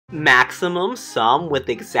Maximum sum with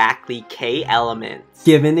exactly k elements.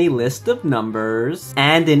 Given a list of numbers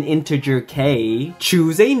and an integer k,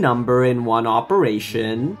 choose a number in one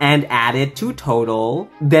operation and add it to total,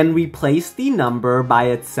 then replace the number by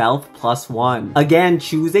itself plus 1. Again,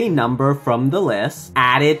 choose a number from the list,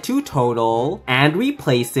 add it to total, and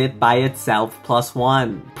replace it by itself plus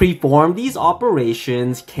 1. Perform these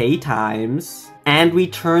operations k times, and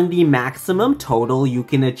return the maximum total you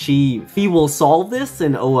can achieve. We will solve this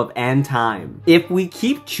in O of n time. If we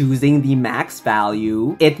keep choosing the max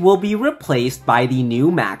value, it will be replaced by the new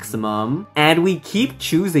maximum, and we keep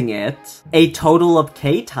choosing it a total of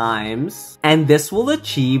k times, and this will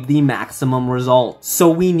achieve the maximum result. So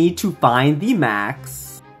we need to find the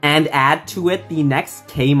max, and add to it the next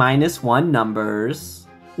k minus 1 numbers.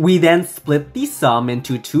 We then split the sum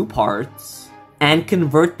into 2 parts, and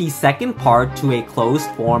convert the second part to a closed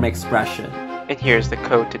form expression. And here's the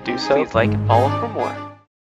code to do so. Please like and follow for more.